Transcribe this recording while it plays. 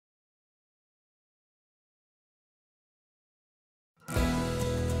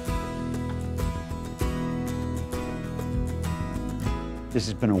This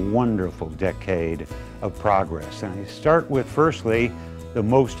has been a wonderful decade of progress. And I start with, firstly, the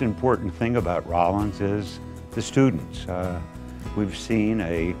most important thing about Rollins is the students. We've seen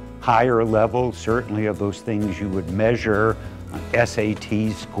a higher level, certainly of those things you would measure on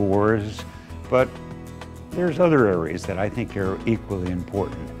SAT scores, but there's other areas that I think are equally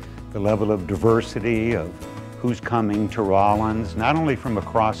important. The level of diversity of who's coming to Rollins, not only from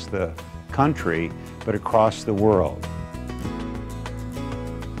across the country, but across the world.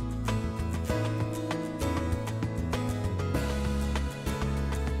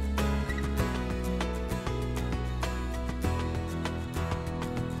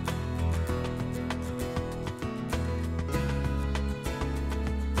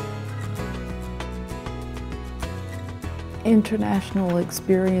 International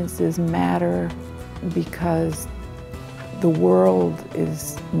experiences matter because the world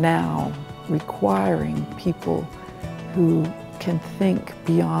is now requiring people who can think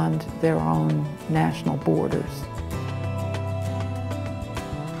beyond their own national borders.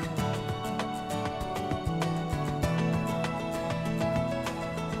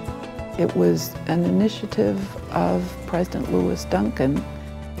 It was an initiative of President Duncan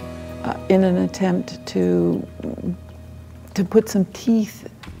in an attempt to put some teeth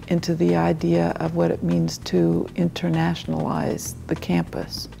into the idea of what it means to internationalize the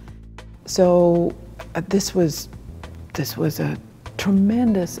campus. So this was a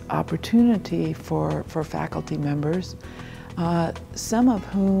tremendous opportunity for faculty members, some of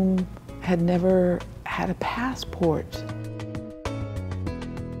whom had never had a passport.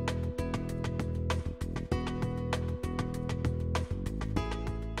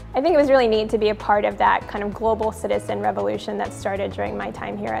 I think it was really neat to be a part of that kind of global citizen revolution that started during my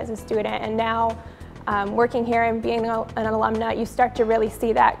time here as a student. And now, working here and being an alumna, you start to really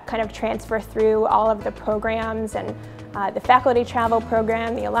see that kind of transfer through all of the programs and the faculty travel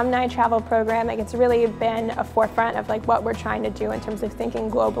program, the alumni travel program. Like, it's really been a forefront of like what we're trying to do in terms of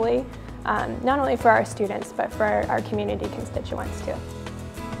thinking globally, not only for our students, but for our community constituents too.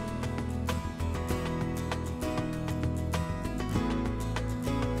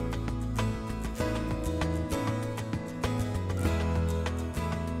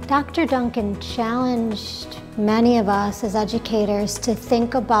 Dr. Duncan challenged many of us as educators to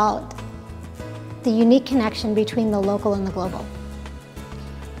think about the unique connection between the local and the global.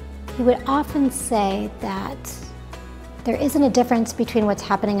 He would often say that there isn't a difference between what's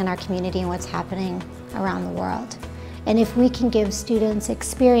happening in our community and what's happening around the world. And if we can give students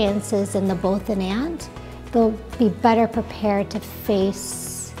experiences in the both and, they'll be better prepared to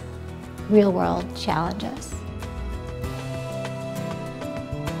face real-world challenges.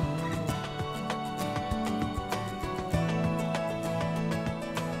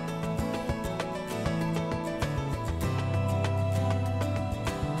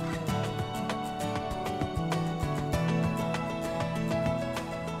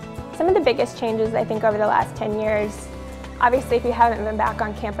 Some of the biggest changes, I think, over the last 10 years, obviously if you haven't been back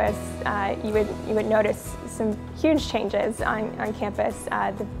on campus, you would notice some huge changes on campus.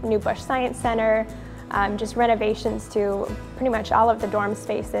 The new Bush Science Center, just renovations to pretty much all of the dorm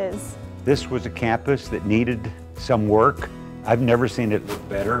spaces. This was a campus that needed some work. I've never seen it look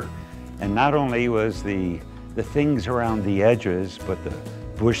better. And not only was the things around the edges, but the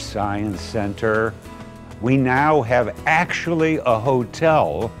Bush Science Center. We now have actually a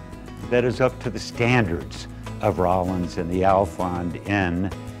hotel that is up to the standards of Rollins and the Alfond Inn,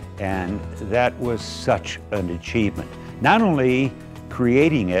 and that was such an achievement. Not only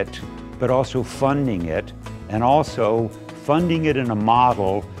creating it, but also funding it, and also funding it in a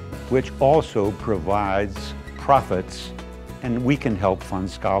model which also provides profits, and we can help fund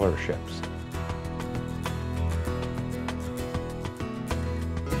scholarships.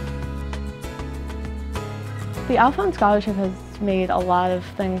 The Alfond Scholarship has made a lot of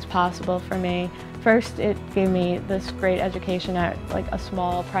things possible for me. First, it gave me this great education at like a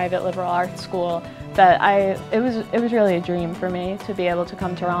small private liberal arts school that it was really a dream for me to be able to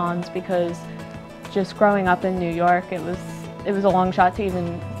come to Rollins, because just growing up in New York, it was a long shot to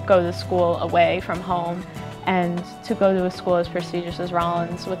even go to school away from home, and to go to a school as prestigious as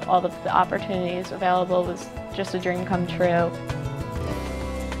Rollins with all of the opportunities available was just a dream come true.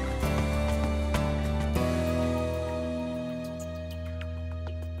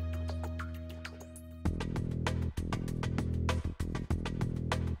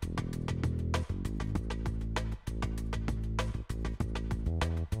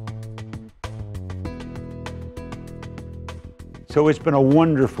 So it's been a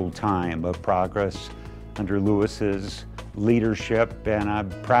wonderful time of progress under Lewis's leadership, and I'm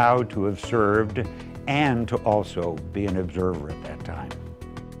proud to have served and to also be an observer at that time.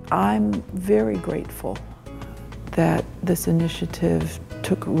 I'm very grateful that this initiative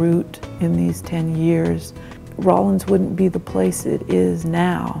took root in these 10 years. Rollins wouldn't be the place it is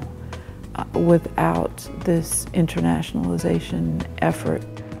now without this internationalization effort.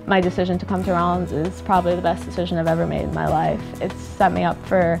 My decision to come to Rollins is probably the best decision I've ever made in my life. It's set me up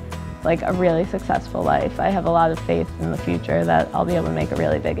for like a really successful life. I have a lot of faith in the future that I'll be able to make a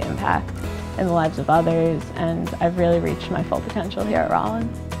really big impact in the lives of others, and I've really reached my full potential here at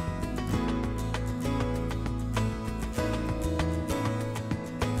Rollins.